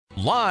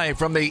Live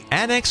from the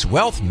Annex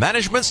Wealth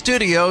Management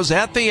Studios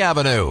at the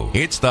Avenue,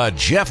 it's the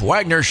Jeff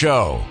Wagner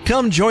Show.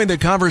 Come join the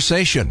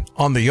conversation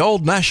on the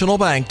Old National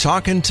Bank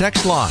talk and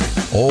text line.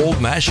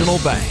 Old National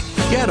Bank.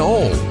 Get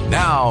old.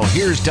 Now,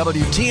 here's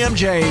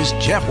WTMJ's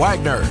Jeff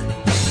Wagner.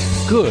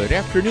 Good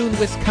afternoon,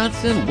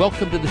 Wisconsin.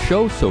 Welcome to the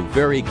show. So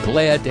very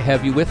glad to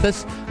have you with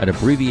us. An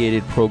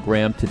abbreviated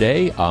program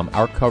today.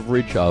 Our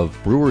coverage of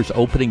Brewers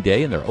opening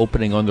day, and they're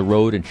opening on the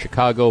road in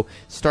Chicago,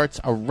 starts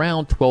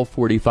around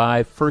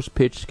 12:45. First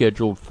pitch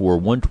scheduled for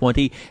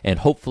 1:20, and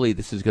hopefully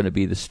this is going to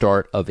be the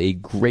start of a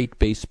great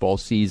baseball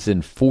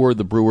season for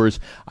the Brewers.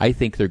 I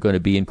think they're going to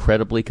be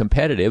incredibly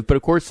competitive. But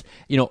of course,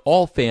 you know,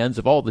 all fans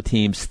of all the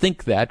teams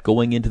think that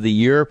going into the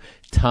year.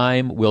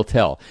 Time will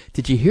tell.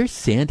 Did you hear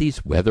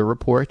Sandy's weather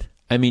report?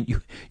 I mean,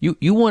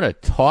 you want to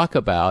talk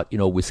about, you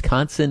know,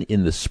 Wisconsin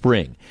in the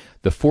spring.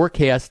 The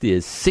forecast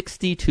is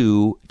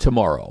 62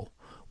 tomorrow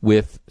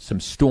with some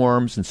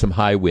storms and some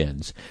high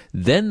winds.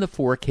 Then the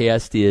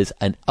forecast is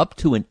up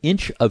to an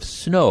inch of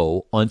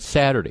snow on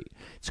Saturday.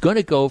 It's going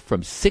to go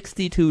from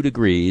 62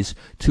 degrees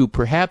to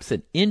perhaps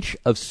an inch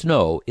of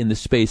snow in the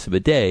space of a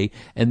day.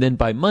 And then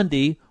by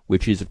Monday,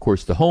 which is, of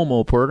course, the home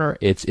opener,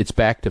 it's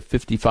back to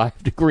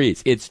 55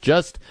 degrees. It's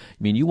just, I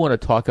mean, you want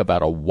to talk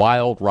about a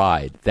wild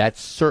ride.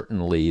 That's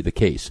certainly the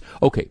case.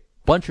 Okay,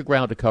 bunch of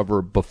ground to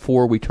cover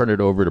before we turn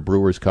it over to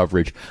Brewers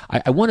coverage.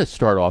 I want to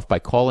start off by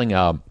calling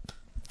your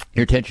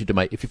attention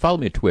to if you follow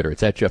me on Twitter,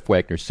 it's at Jeff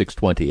Wagner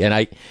 620.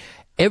 And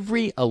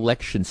every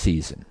election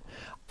season,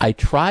 I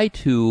try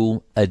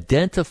to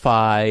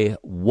identify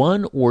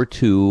one or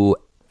two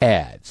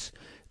ads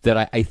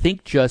that I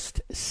think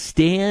just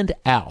stand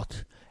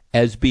out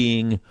as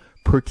being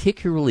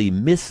particularly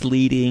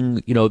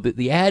misleading. You know,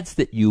 the ads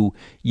that you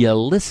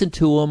listen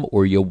to them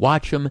or you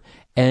watch them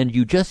and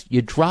you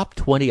drop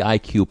 20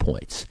 IQ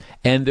points.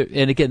 And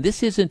again,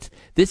 this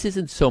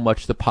isn't so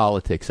much the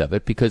politics of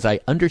it, because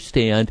I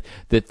understand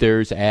that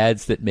there's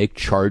ads that make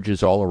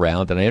charges all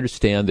around, and I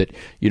understand that,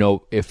 you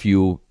know, if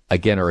you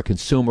again are a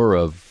consumer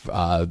of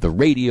the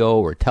radio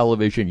or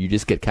television, you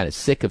just get kind of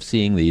sick of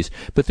seeing these.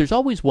 But there's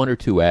always one or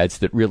two ads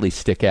that really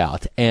stick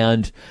out.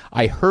 And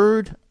I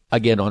heard,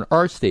 again, on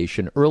our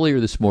station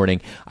earlier this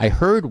morning, I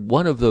heard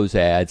one of those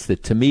ads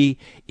that to me,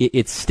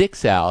 it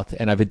sticks out,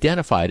 and I've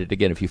identified it.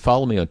 Again, if you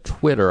follow me on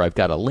Twitter, I've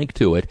got a link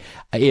to it.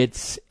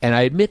 And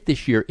I admit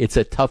this year, it's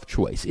a tough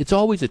choice. It's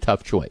always a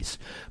tough choice.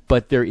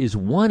 But there is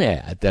one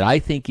ad that I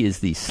think is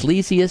the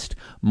sleaziest,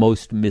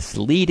 most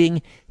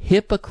misleading,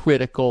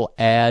 hypocritical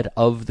ad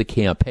of the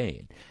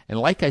campaign. And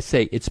like I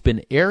say, it's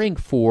been airing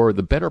for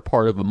the better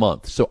part of a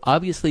month. So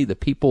obviously the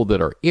people that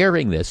are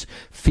airing this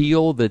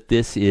feel that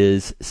this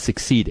is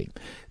succeeding.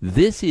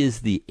 This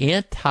is the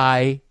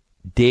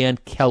anti-Dan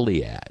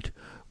Kelly ad,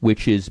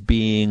 which is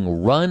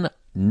being run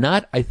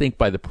not, I think,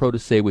 by the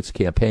Protasewicz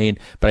campaign,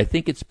 but I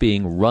think it's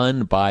being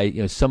run by,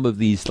 you know, some of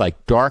these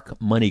like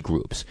dark money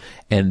groups.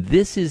 And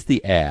this is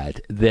the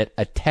ad that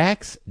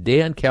attacks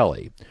Dan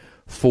Kelly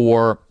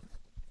for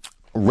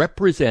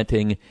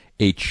representing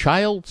a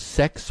child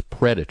sex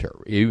predator.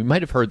 You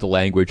might have heard the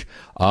language,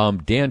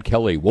 Dan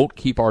Kelly won't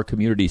keep our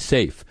community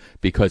safe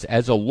because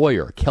as a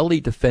lawyer, Kelly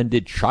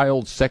defended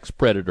child sex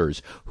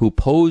predators who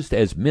posed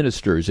as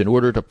ministers in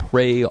order to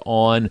prey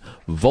on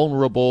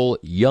vulnerable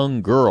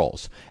young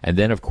girls. And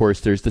then, of course,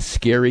 there's the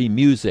scary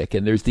music,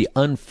 and there's the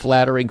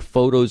unflattering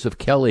photos of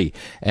Kelly,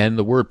 and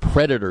the word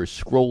predator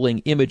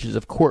scrolling images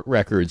of court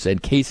records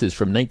and cases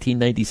from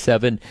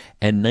 1997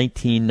 and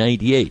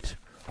 1998.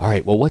 All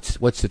right, well,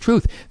 what's the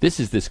truth? This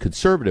is this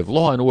conservative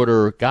law and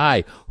order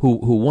guy who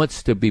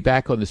wants to be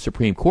back on the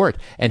Supreme Court,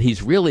 and he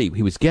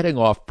was getting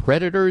off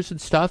predators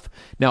and stuff.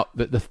 Now,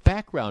 the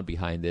background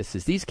behind this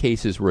is these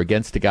cases were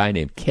against a guy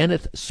named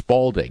Kenneth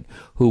Spaulding,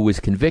 who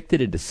was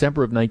convicted in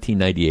December of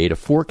 1998 of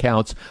 4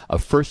 counts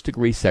of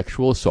first-degree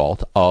sexual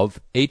assault of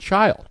a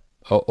child.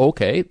 Oh,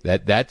 okay,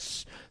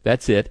 that's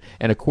it.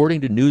 And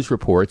according to news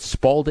reports,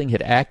 Spaulding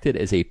had acted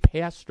as a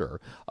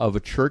pastor of a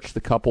church the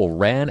couple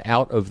ran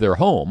out of their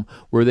home,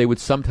 where they would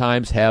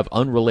sometimes have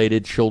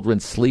unrelated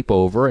children sleep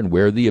over and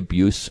where the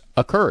abuse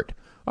occurred.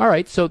 All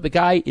right, so the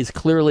guy is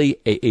clearly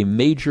a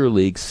major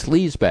league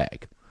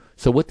sleazebag.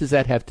 So what does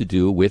that have to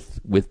do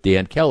with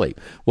Dan Kelly?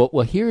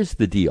 Well, here's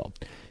the deal.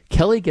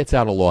 Kelly gets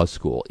out of law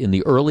school in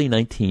the early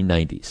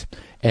 1990s,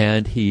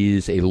 and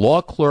he's a law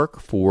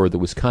clerk for the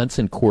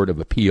Wisconsin Court of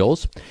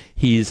Appeals.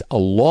 He's a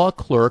law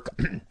clerk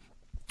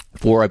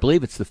for, I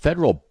believe it's the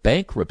federal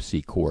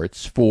bankruptcy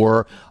courts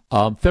for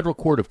Federal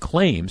Court of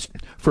Claims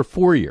for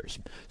 4 years.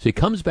 So he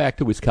comes back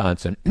to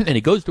Wisconsin, and he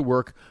goes to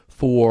work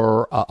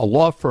for a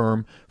law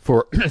firm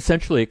for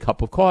essentially a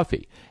cup of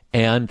coffee.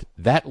 And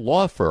that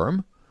law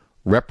firm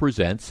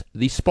represents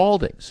the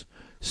Spauldings.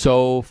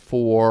 So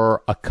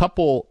for a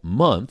couple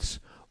months,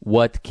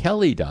 what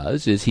Kelly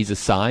does is he's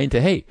assigned to,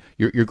 hey,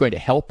 you're going to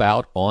help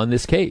out on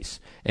this case.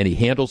 And he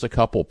handles a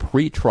couple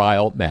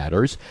pre-trial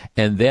matters,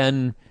 and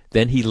then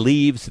Then he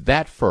leaves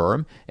that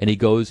firm and he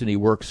goes and he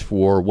works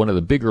for one of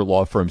the bigger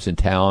law firms in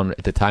town.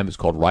 At the time, it was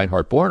called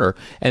Reinhardt Borner,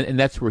 and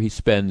that's where he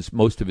spends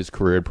most of his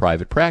career in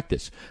private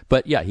practice.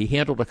 But yeah, he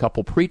handled a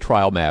couple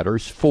pretrial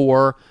matters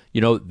for,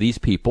 these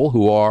people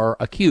who are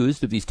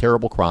accused of these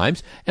terrible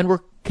crimes and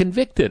were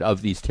convicted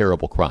of these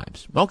terrible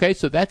crimes. Okay,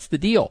 so that's the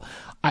deal.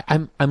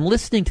 I'm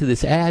listening to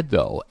this ad,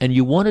 though, and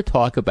you want to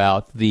talk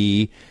about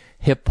the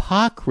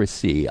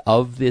hypocrisy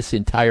of this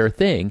entire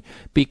thing,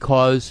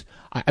 because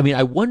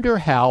I wonder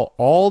how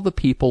all the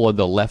people on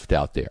the left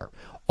out there,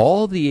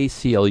 all the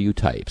ACLU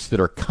types that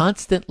are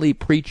constantly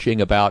preaching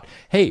about,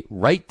 hey,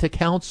 right to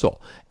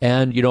counsel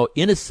and,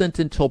 innocent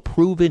until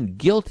proven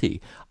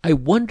guilty, I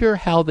wonder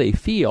how they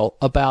feel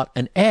about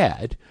an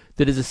ad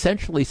that is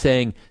essentially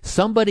saying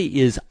somebody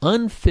is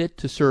unfit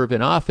to serve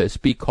in office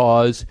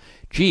because,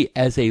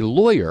 as a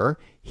lawyer,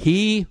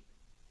 he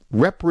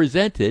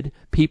represented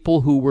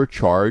people who were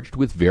charged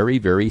with very,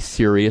 very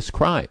serious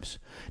crimes.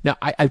 Now,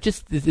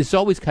 it's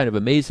always kind of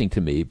amazing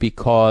to me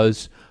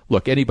because,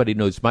 look, anybody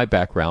knows my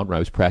background. When I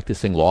was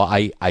practicing law,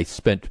 I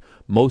spent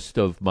most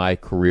of my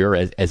career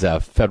as a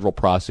federal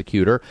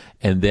prosecutor.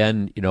 And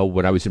then,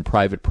 when I was in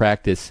private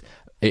practice,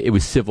 it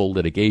was civil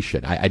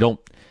litigation. I don't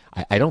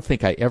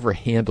think I ever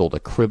handled a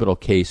criminal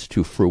case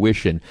to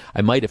fruition.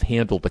 I might have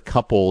handled a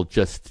couple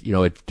just,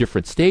 at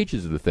different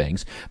stages of the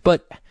things.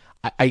 But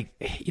I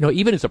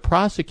even as a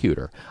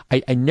prosecutor,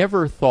 I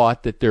never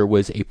thought that there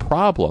was a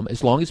problem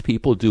as long as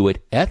people do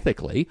it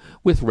ethically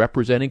with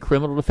representing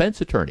criminal defense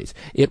attorneys.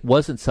 It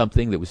wasn't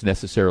something that was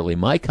necessarily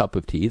my cup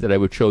of tea that I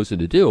would have chosen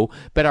to do,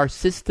 but our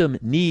system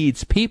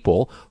needs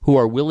people who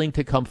are willing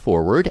to come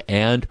forward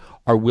and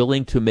are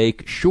willing to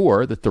make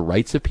sure that the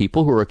rights of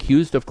people who are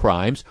accused of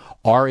crimes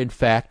are in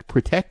fact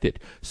protected.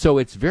 So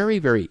it's very,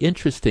 very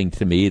interesting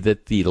to me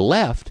that the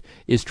left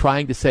is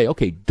trying to say,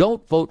 okay,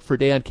 don't vote for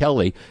Dan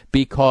Kelly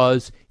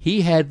because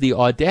he had the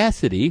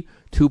audacity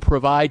to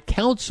provide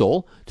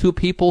counsel to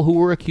people who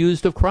were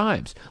accused of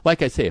crimes.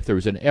 Like I say, if there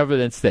was an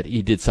evidence that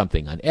he did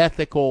something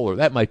unethical, or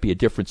that might be a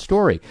different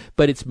story,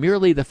 but it's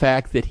merely the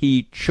fact that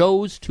he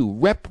chose to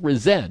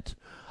represent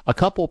a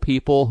couple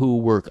people who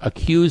were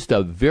accused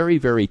of very,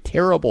 very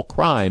terrible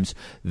crimes.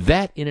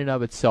 That in and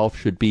of itself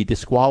should be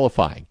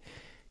disqualifying.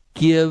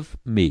 Give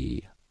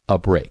me a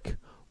break.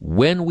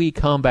 When we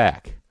come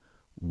back,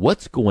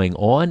 what's going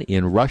on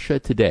in Russia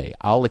today?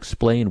 I'll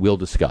explain. We'll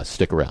discuss.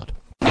 Stick around.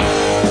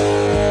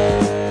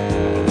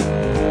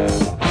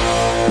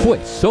 Boy,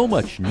 so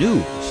much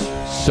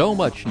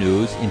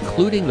news,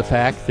 including the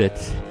fact that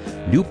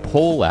new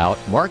poll out,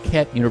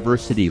 Marquette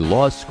University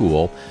Law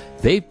School,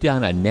 they've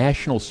done a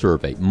national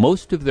survey.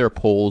 Most of their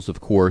polls,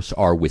 of course,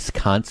 are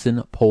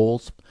Wisconsin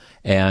polls.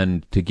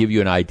 And to give you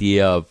an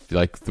idea of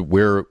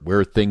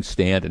where things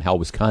stand and how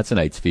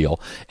Wisconsinites feel,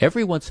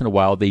 every once in a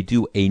while they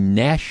do a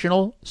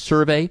national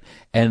survey,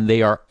 and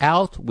they are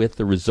out with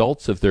the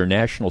results of their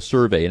national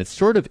survey. And it's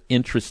sort of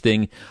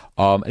interesting.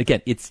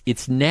 Again,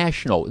 it's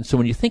national. And so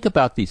when you think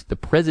about the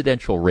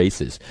presidential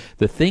races,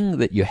 the thing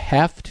that you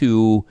have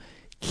to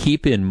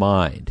keep in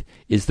mind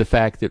is the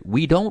fact that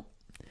we don't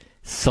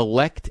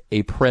select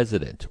a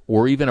president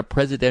or even a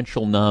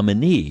presidential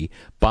nominee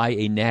by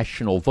a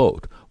national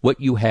vote.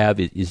 What you have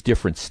is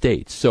different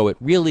states. So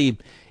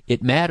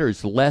it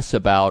matters less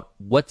about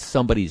what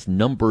somebody's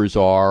numbers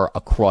are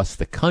across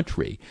the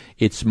country.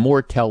 It's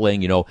more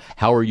telling,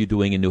 how are you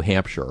doing in New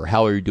Hampshire, or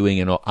how are you doing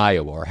in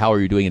Iowa, or how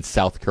are you doing in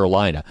South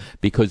Carolina,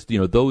 because,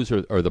 those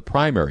are the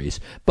primaries.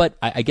 But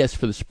I guess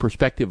for the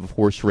perspective of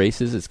horse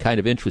races, it's kind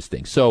of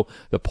interesting. So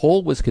the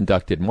poll was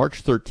conducted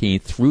March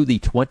 13th through the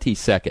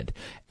 22nd,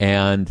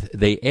 and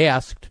they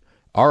asked,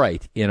 all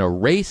right, in a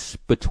race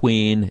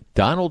between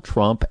Donald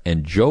Trump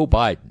and Joe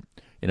Biden,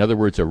 in other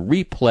words, a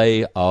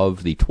replay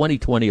of the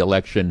 2020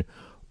 election,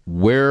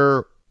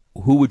 who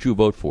would you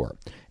vote for?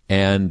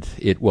 And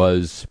it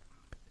was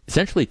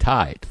essentially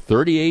tied.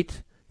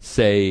 38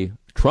 say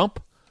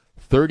Trump,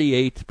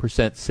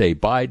 38% say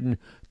Biden,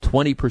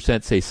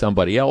 20% say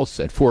somebody else,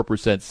 and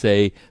 4%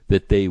 say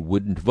that they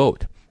wouldn't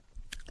vote.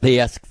 They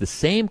asked the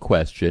same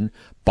question,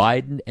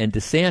 Biden and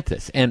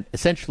DeSantis, and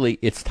essentially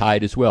it's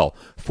tied as well.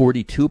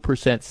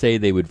 42% say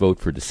they would vote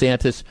for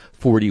DeSantis,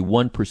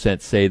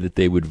 41% say that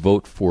they would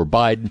vote for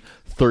Biden,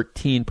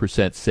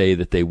 13% say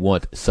that they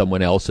want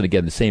someone else, and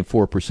again, the same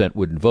 4%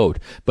 wouldn't vote.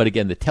 But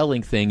again, the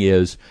telling thing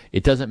is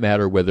it doesn't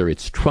matter whether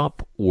it's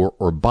Trump or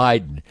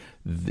Biden.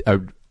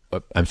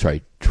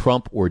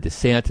 Trump or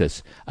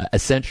DeSantis,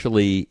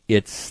 essentially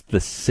it's the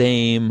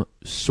same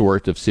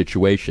sort of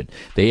situation.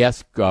 They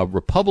ask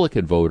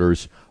Republican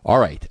voters, all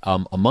right,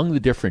 among the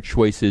different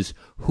choices,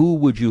 who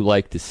would you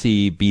like to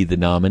see be the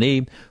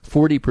nominee?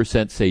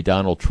 40% say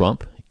Donald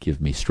Trump. Give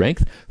me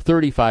strength.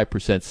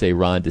 35% say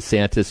Ron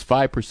DeSantis.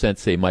 5%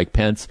 say Mike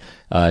Pence.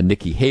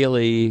 Nikki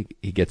Haley,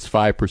 he gets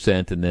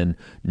 5%, and then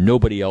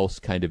nobody else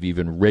kind of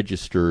even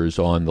registers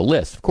on the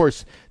list. Of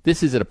course,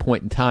 this is at a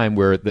point in time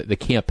where the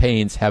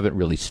campaigns haven't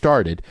really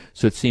started,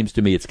 so it seems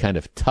to me it's kind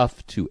of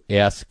tough to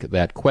ask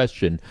that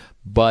question.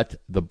 But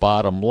the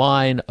bottom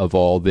line of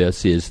all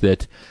this is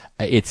that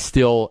it's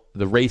still,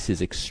 the race is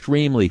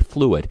extremely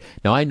fluid.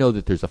 Now, I know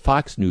that there's a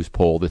Fox News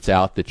poll that's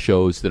out that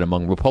shows that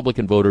among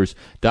Republican voters,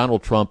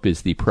 Donald Trump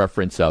is the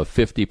preference of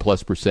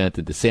 50+%,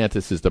 and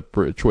DeSantis is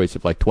the choice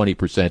of like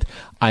 20%.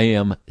 I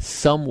am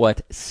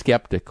somewhat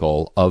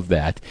skeptical of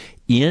that.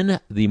 In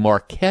the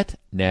Marquette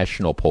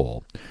National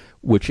Poll,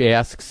 which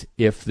asks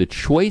if the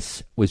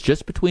choice was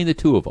just between the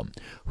two of them,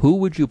 who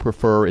would you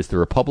prefer as the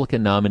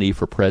Republican nominee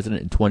for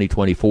president in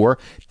 2024,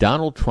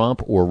 Donald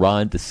Trump or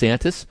Ron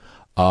DeSantis?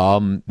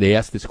 They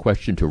asked this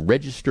question to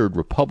registered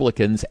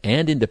Republicans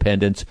and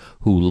independents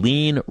who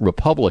lean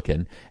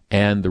Republican,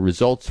 and the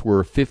results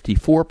were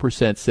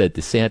 54% said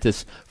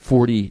DeSantis,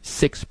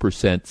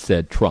 46%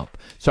 said Trump.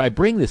 So I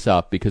bring this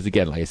up because,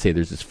 again, like I say,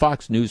 there's this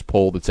Fox News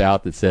poll that's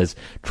out that says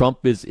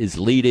Trump is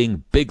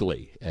leading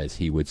bigly, as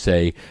he would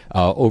say,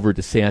 over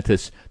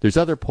DeSantis. There's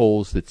other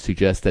polls that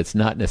suggest that's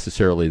not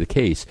necessarily the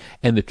case.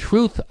 And the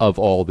truth of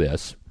all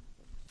this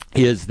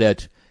is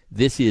that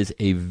this is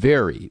a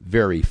very,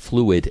 very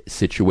fluid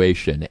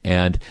situation.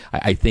 And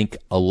I think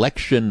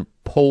election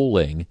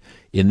polling,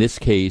 in this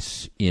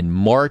case, in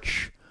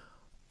March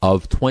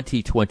of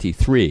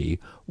 2023,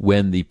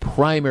 when the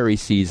primary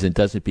season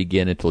doesn't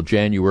begin until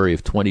January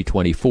of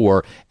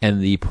 2024, and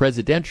the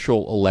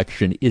presidential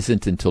election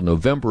isn't until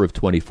November of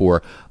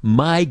 24,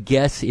 my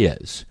guess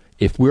is,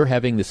 if we're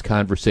having this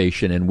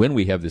conversation, and when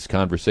we have this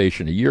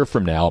conversation a year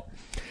from now,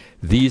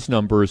 these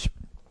numbers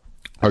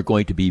are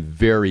going to be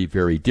very,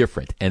 very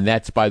different. And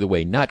that's, by the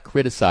way, not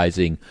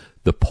criticizing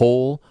the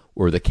poll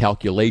or the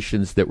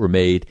calculations that were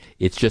made.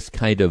 It's just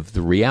kind of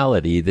the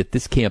reality that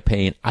this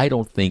campaign, I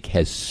don't think,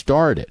 has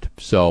started.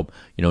 So,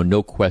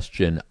 no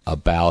question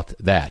about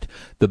that.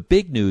 The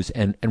big news,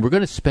 and we're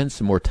going to spend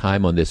some more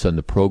time on this on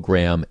the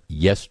program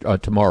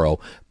tomorrow,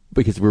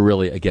 because we're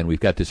really, again,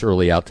 we've got this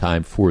early out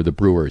time for the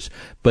Brewers.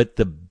 But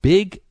the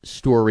big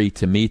story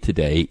to me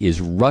today is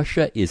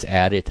Russia is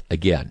at it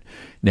again.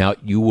 Now,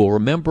 you will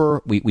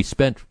remember we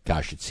spent,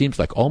 it seems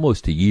like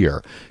almost a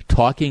year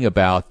talking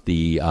about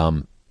the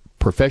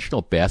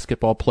professional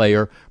basketball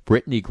player,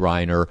 Brittany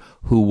Griner,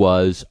 who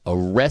was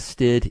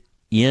arrested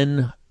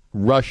in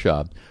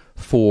Russia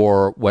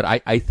for what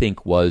I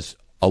think was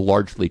a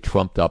largely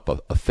trumped up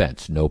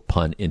offense, no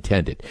pun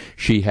intended.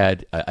 She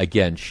had, a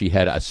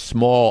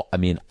small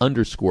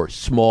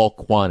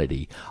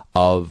quantity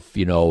of,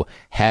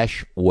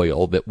 hash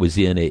oil that was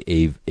in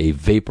a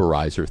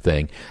vaporizer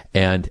thing.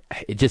 And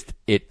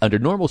under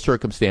normal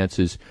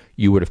circumstances,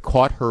 you would have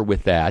caught her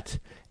with that,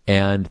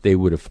 and they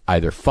would have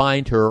either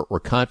fined her or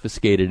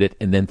confiscated it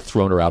and then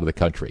thrown her out of the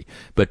country.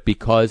 But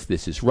because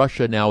this is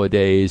Russia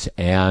nowadays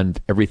and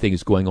everything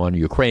is going on in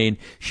Ukraine,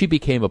 she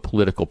became a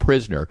political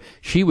prisoner.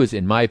 She was,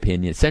 in my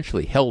opinion,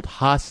 essentially held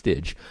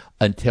hostage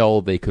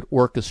until they could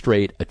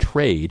orchestrate a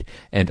trade,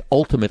 and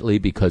ultimately,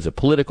 because of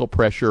political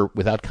pressure,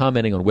 without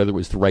commenting on whether it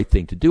was the right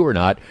thing to do or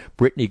not,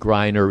 Brittany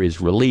Griner is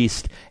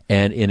released,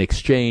 and in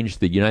exchange,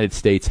 the United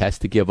States has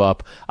to give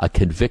up a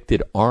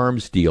convicted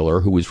arms dealer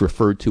who was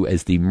referred to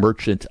as the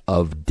Merchant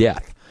of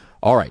Death.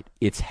 All right,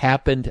 it's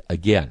happened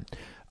again.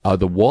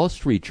 The Wall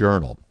Street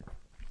Journal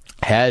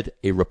had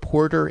a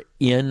reporter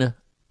in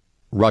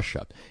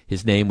Russia.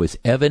 His name was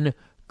Evan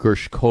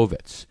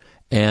Gershkovich.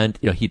 And,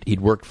 he'd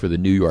worked for the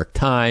New York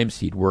Times.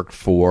 He'd worked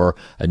for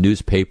a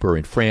newspaper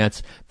in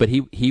France. But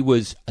he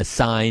was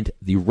assigned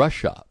the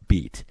Russia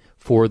beat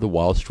for the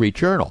Wall Street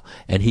Journal.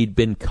 And he'd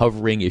been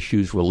covering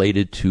issues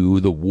related to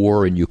the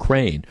war in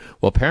Ukraine.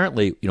 Well,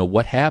 apparently,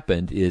 what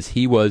happened is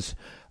he's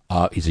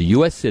a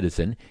U.S.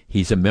 citizen.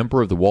 He's a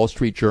member of the Wall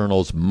Street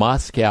Journal's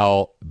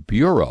Moscow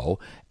bureau.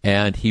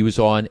 And he was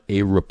on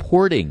a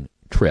reporting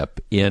trip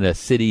in a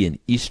city in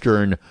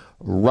eastern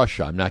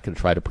Russia. I'm not going to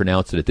try to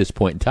pronounce it at this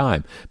point in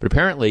time. But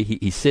apparently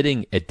he's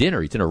sitting at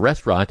dinner. He's in a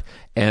restaurant,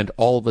 and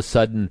all of a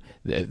sudden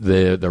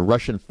the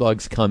Russian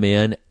thugs come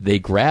in, they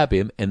grab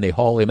him, and they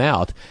haul him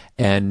out.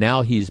 And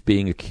now he's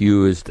being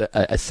accused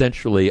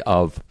essentially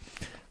of,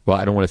 well,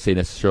 I don't want to say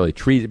necessarily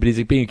treason, but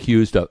he's being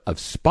accused of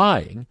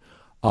spying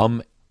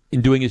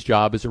in doing his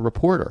job as a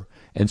reporter.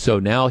 And so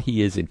now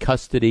he is in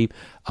custody.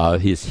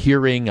 His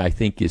hearing, I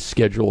think, is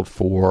scheduled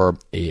for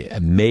a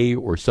May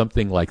or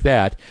something like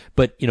that.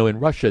 But, in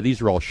Russia,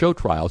 these are all show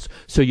trials.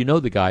 So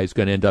the guy is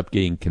going to end up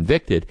getting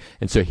convicted.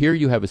 And so here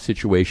you have a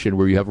situation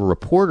where you have a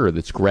reporter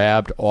that's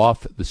grabbed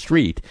off the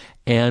street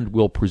and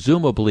will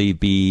presumably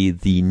be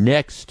the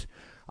next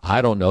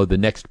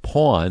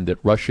pawn that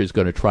Russia is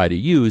going to try to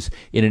use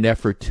in an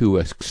effort to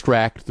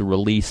extract the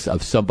release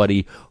of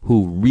somebody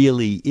who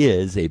really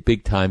is a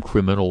big-time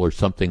criminal or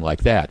something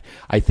like that.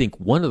 I think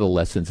one of the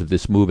lessons of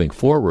this moving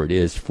forward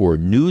is for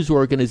news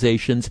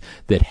organizations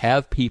that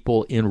have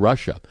people in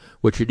Russia,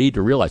 what you need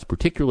to realize,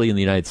 particularly in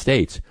the United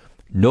States,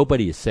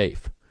 nobody is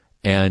safe.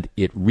 And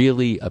it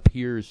really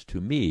appears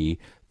to me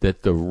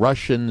that the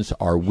Russians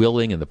are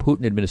willing, and the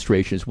Putin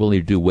administration is willing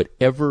to do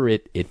whatever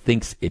it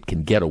thinks it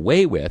can get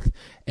away with.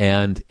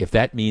 And if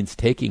that means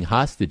taking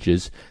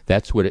hostages,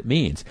 that's what it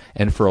means.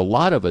 And for a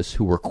lot of us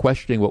who were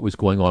questioning what was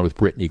going on with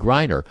Brittany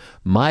Griner,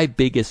 my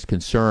biggest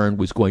concern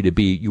was going to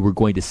be you were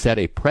going to set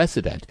a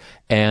precedent.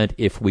 And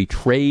if we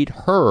trade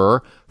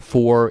her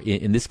for,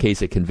 in this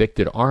case, a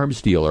convicted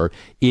arms dealer,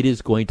 it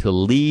is going to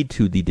lead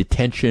to the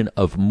detention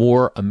of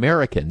more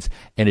Americans.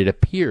 And it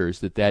appears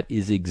that that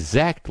is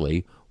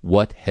exactly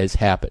what has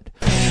happened.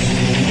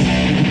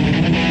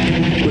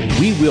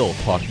 We will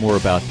talk more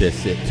about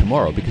this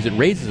tomorrow because it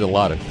raises a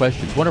lot of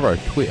questions. One of our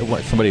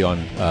somebody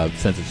on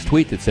sent us a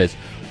tweet that says,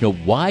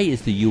 why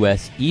is the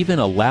U.S. even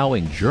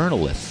allowing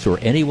journalists or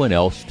anyone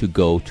else to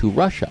go to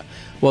Russia?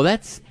 Well,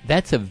 that's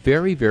a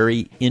very,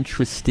 very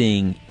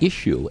interesting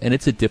issue, and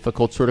it's a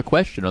difficult sort of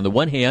question. On the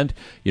one hand,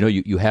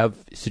 you have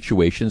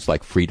situations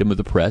like freedom of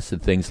the press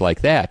and things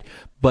like that,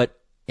 but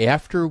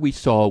after we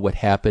saw what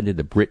happened in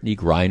the Brittany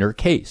Griner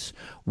case,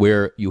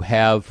 where you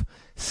have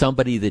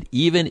somebody that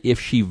even if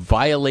she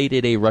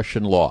violated a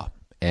Russian law,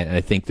 and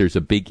I think there's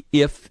a big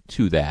if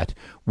to that,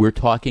 we're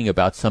talking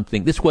about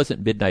something. This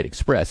wasn't Midnight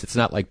Express. It's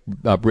not like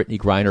Brittany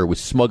Griner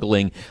was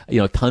smuggling,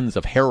 tons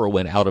of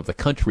heroin out of the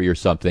country or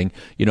something.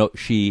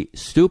 She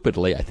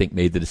stupidly, I think,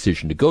 made the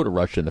decision to go to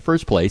Russia in the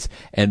first place,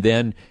 and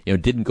then,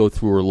 didn't go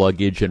through her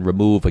luggage and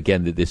remove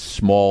again this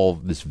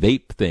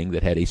vape thing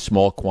that had a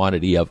small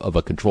quantity of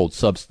a controlled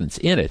substance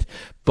in it.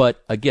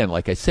 But again,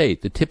 like I say,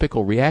 the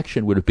typical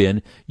reaction would have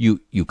been you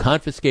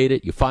confiscate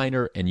it, you fine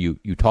her, and you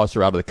toss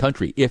her out of the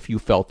country if you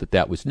felt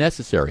that was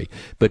necessary.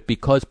 But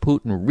because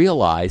Putin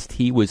realized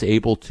he was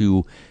able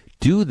to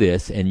do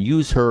this and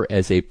use her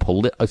as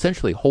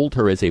essentially hold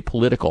her as a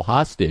political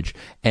hostage,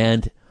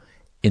 and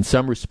in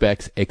some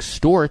respects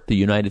extort the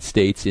United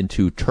States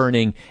into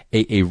turning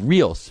a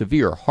real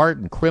severe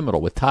hardened criminal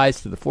with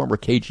ties to the former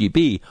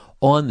KGB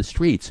on the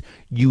streets,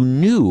 you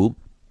knew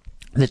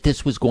that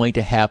this was going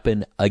to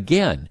happen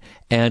again,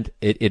 and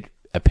it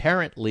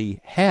apparently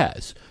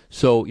has.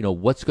 So,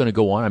 what's going to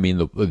go on? I mean,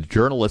 the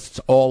journalists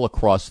all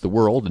across the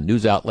world and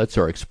news outlets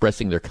are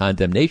expressing their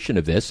condemnation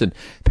of this, and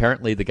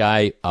apparently the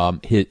guy,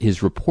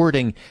 his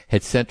reporting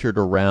had centered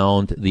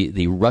around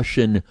the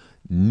Russian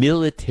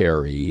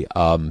military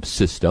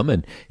system,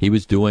 and he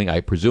was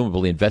doing,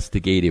 presumably,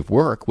 investigative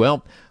work.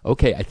 Well,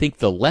 okay, I think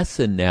the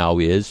lesson now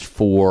is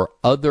for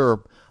other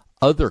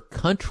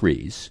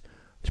countries,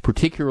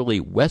 particularly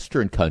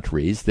Western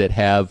countries that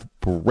have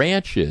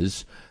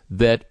branches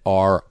that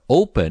are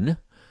open,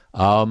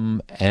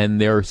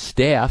 and they're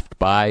staffed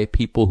by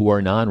people who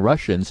are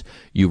non-Russians.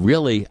 You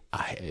really,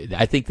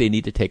 I think they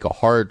need to take a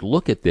hard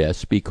look at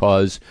this,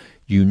 because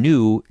you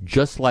knew,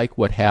 just like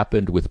what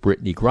happened with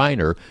Brittany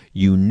Griner,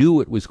 you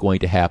knew it was going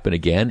to happen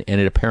again, and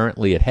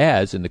apparently it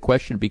has. And the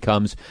question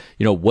becomes,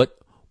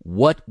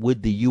 what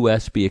would the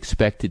U.S. be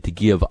expected to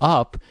give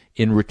up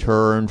in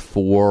return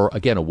for,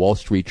 again, a Wall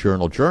Street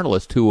Journal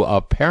journalist who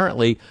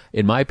apparently,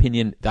 in my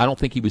opinion, I don't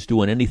think he was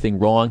doing anything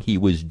wrong. He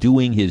was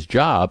doing his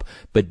job,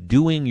 but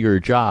doing your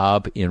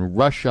job in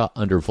Russia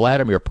under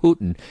Vladimir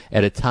Putin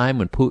at a time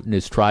when Putin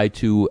has tried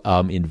to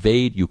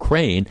invade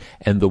Ukraine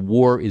and the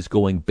war is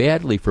going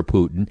badly for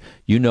Putin,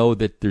 you know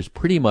that there's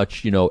pretty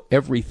much,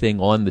 everything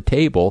on the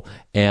table.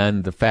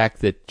 And the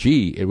fact that,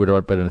 it would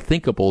have been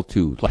unthinkable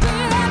to...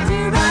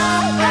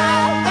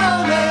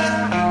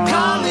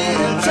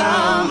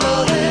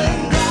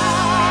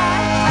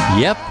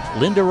 Yep,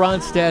 Linda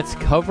Ronstadt's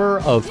cover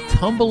of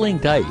Tumbling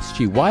Dice.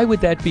 Gee, why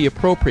would that be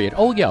appropriate?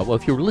 Oh, yeah, well,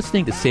 if you were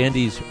listening to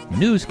Sandy's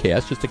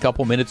newscast just a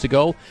couple minutes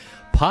ago,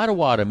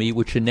 Potawatomi,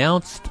 which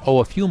announced,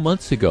 a few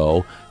months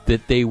ago,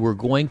 that they were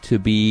going to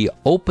be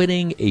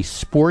opening a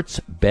sports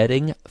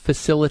betting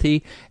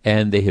facility,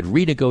 and they had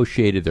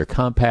renegotiated their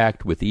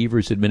compact with the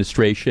Evers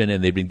administration,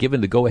 and they'd been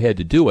given the go-ahead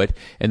to do it.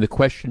 And the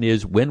question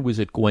is, when was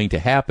it going to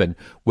happen?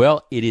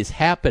 Well, it is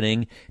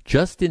happening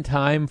just in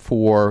time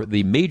for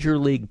the Major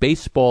League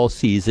Baseball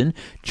season,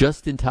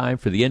 just in time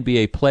for the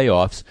NBA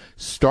playoffs.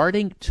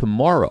 Starting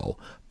tomorrow,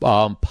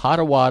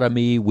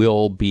 Potawatomi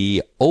will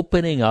be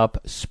opening up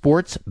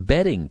sports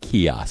betting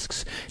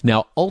kiosks.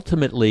 Now,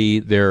 ultimately,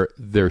 their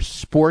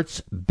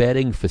sports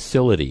betting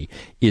facility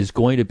is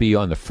going to be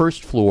on the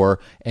first floor,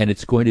 and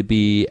it's going to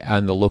be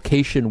on the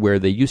location where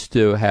they used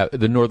to have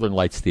the Northern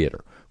Lights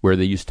Theater, where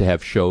they used to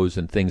have shows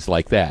and things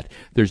like that.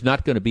 There's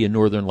not going to be a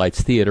Northern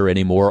Lights Theater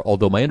anymore,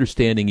 although my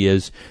understanding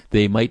is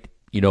they might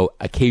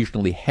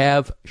occasionally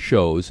have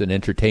shows and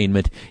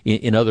entertainment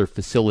in other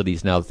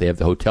facilities now that they have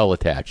the hotel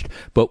attached.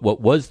 But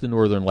what was the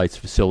Northern Lights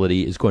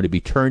facility is going to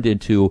be turned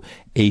into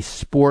a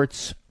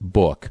sports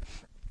book.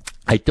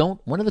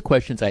 One of the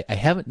questions I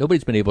haven't,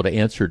 nobody's been able to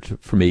answer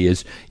for me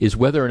is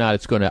whether or not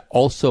it's going to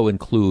also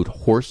include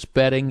horse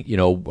betting,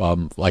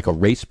 like a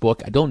race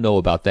book. I don't know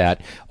about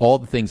that. All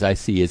the things I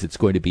see is it's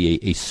going to be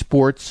a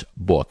sports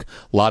book.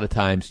 A lot of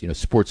times,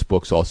 sports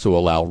books also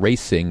allow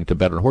racing, to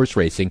bet on horse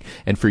racing.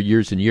 And for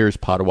years and years,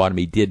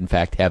 Potawatomi did in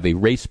fact have a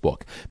race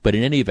book. But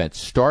in any event,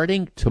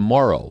 starting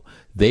tomorrow,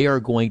 they are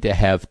going to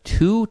have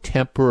 2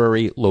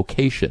 temporary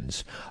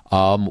locations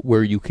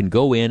where you can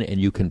go in and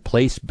you can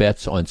place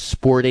bets on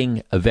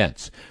sporting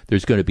events.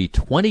 There's going to be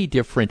 20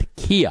 different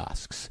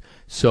kiosks.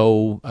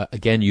 So,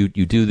 again, you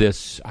do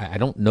this. I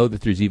don't know that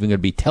there's even going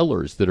to be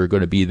tellers that are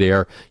going to be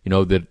there,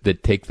 that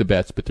take the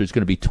bets, but there's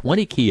going to be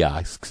 20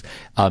 kiosks,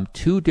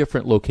 2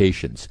 different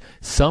locations.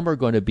 Some are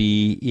going to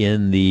be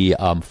in the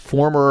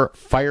former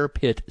Fire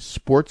Pit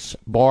Sports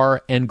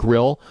Bar and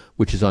Grill,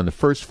 which is on the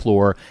first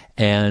floor,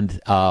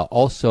 and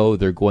also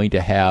they're going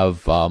to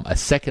have a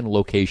second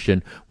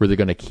location where they're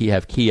going to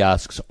have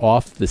kiosks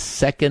off the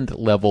second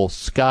level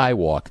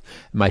skywalk.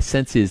 My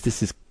sense is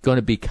this is going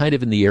to be kind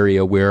of in the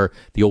area where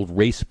the old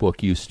race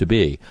book used to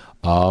be.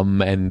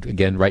 And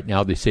again, right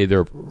now they say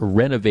they're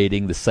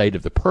renovating the site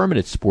of the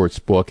permanent sports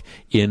book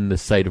in the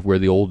site of where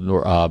the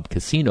old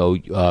casino,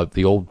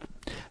 the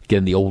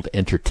old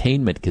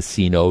entertainment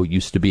casino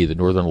used to be, the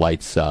Northern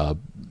Lights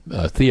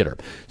Theater.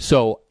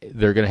 So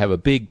they're going to have a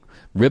big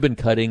ribbon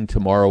cutting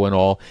tomorrow and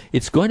all.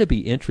 It's going to be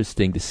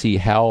interesting to see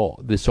how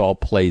this all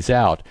plays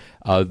out.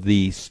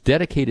 The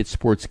dedicated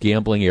sports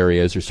gambling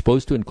areas are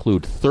supposed to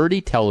include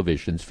 30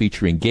 televisions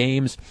featuring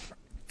games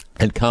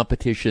and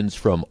competitions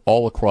from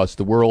all across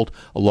the world,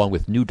 along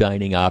with new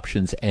dining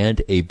options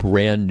and a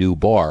brand new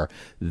bar.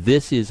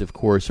 This is, of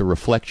course, a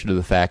reflection of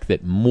the fact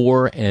that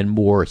more and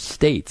more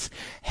states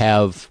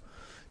have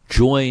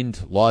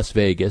joined Las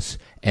Vegas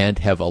and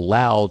have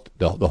allowed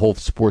the whole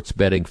sports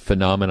betting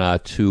phenomena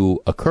to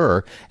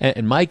occur.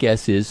 And my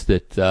guess is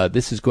that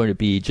this is going to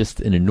be just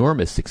an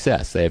enormous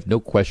success. I have no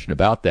question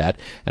about that.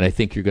 And I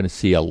think you're going to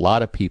see a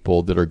lot of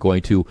people that are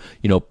going to,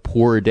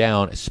 pour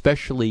down,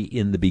 especially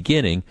in the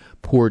beginning,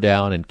 pour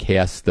down and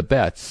cast the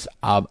bets.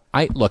 I'm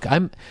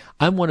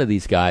one of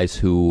these guys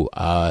who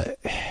I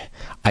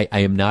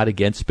am not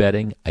against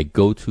betting. I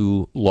go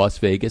to Las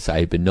Vegas. I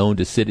have been known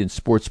to sit in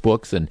sports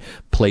books and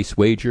place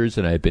wagers,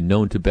 and I've been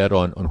known to bet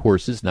on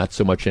horses. Not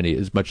so much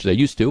as much as I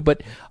used to,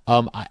 but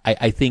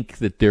I think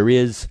that there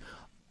is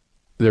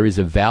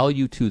a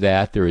value to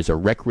that. There is a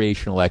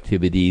recreational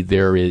activity.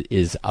 There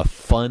is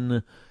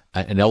an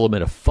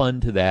element of fun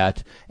to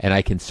that, and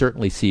I can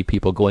certainly see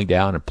people going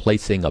down and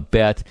placing a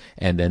bet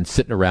and then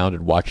sitting around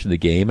and watching the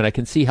game, and I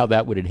can see how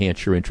that would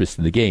enhance your interest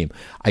in the game.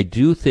 I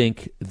do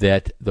think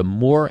that the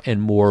more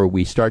and more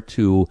we start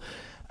to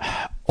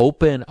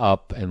open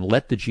up and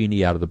let the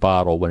genie out of the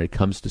bottle when it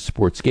comes to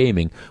sports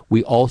gaming,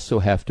 we also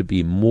have to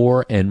be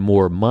more and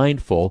more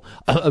mindful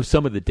of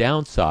some of the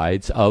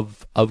downsides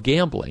of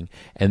gambling.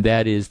 And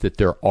that is that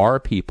there are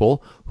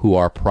people who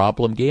are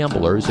problem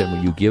gamblers, and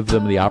when you give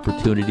them the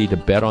opportunity to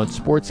bet on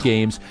sports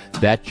games,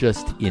 that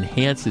just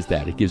enhances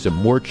that. It gives them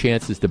more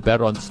chances to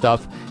bet on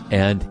stuff,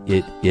 and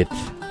it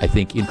I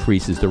think,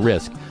 increases the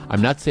risk.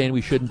 I'm not saying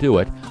we shouldn't do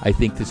it. I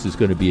think this is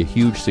going to be a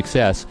huge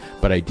success,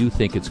 but I do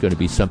think it's going to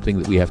be something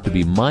that we have to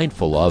be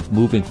mindful of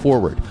moving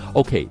forward.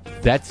 Okay,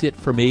 that's it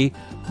for me.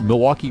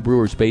 Milwaukee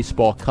Brewers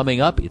baseball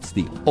coming up. It's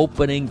the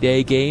opening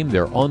day game.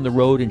 They're on the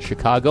road in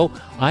Chicago.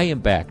 I am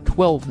back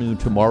 12 noon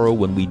tomorrow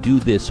when we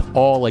do this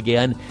all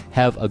again.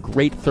 Have a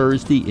great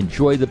Thursday.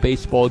 Enjoy the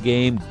baseball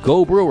game.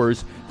 Go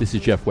Brewers. This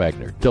is Jeff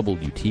Wagner,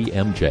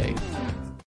 WTMJ.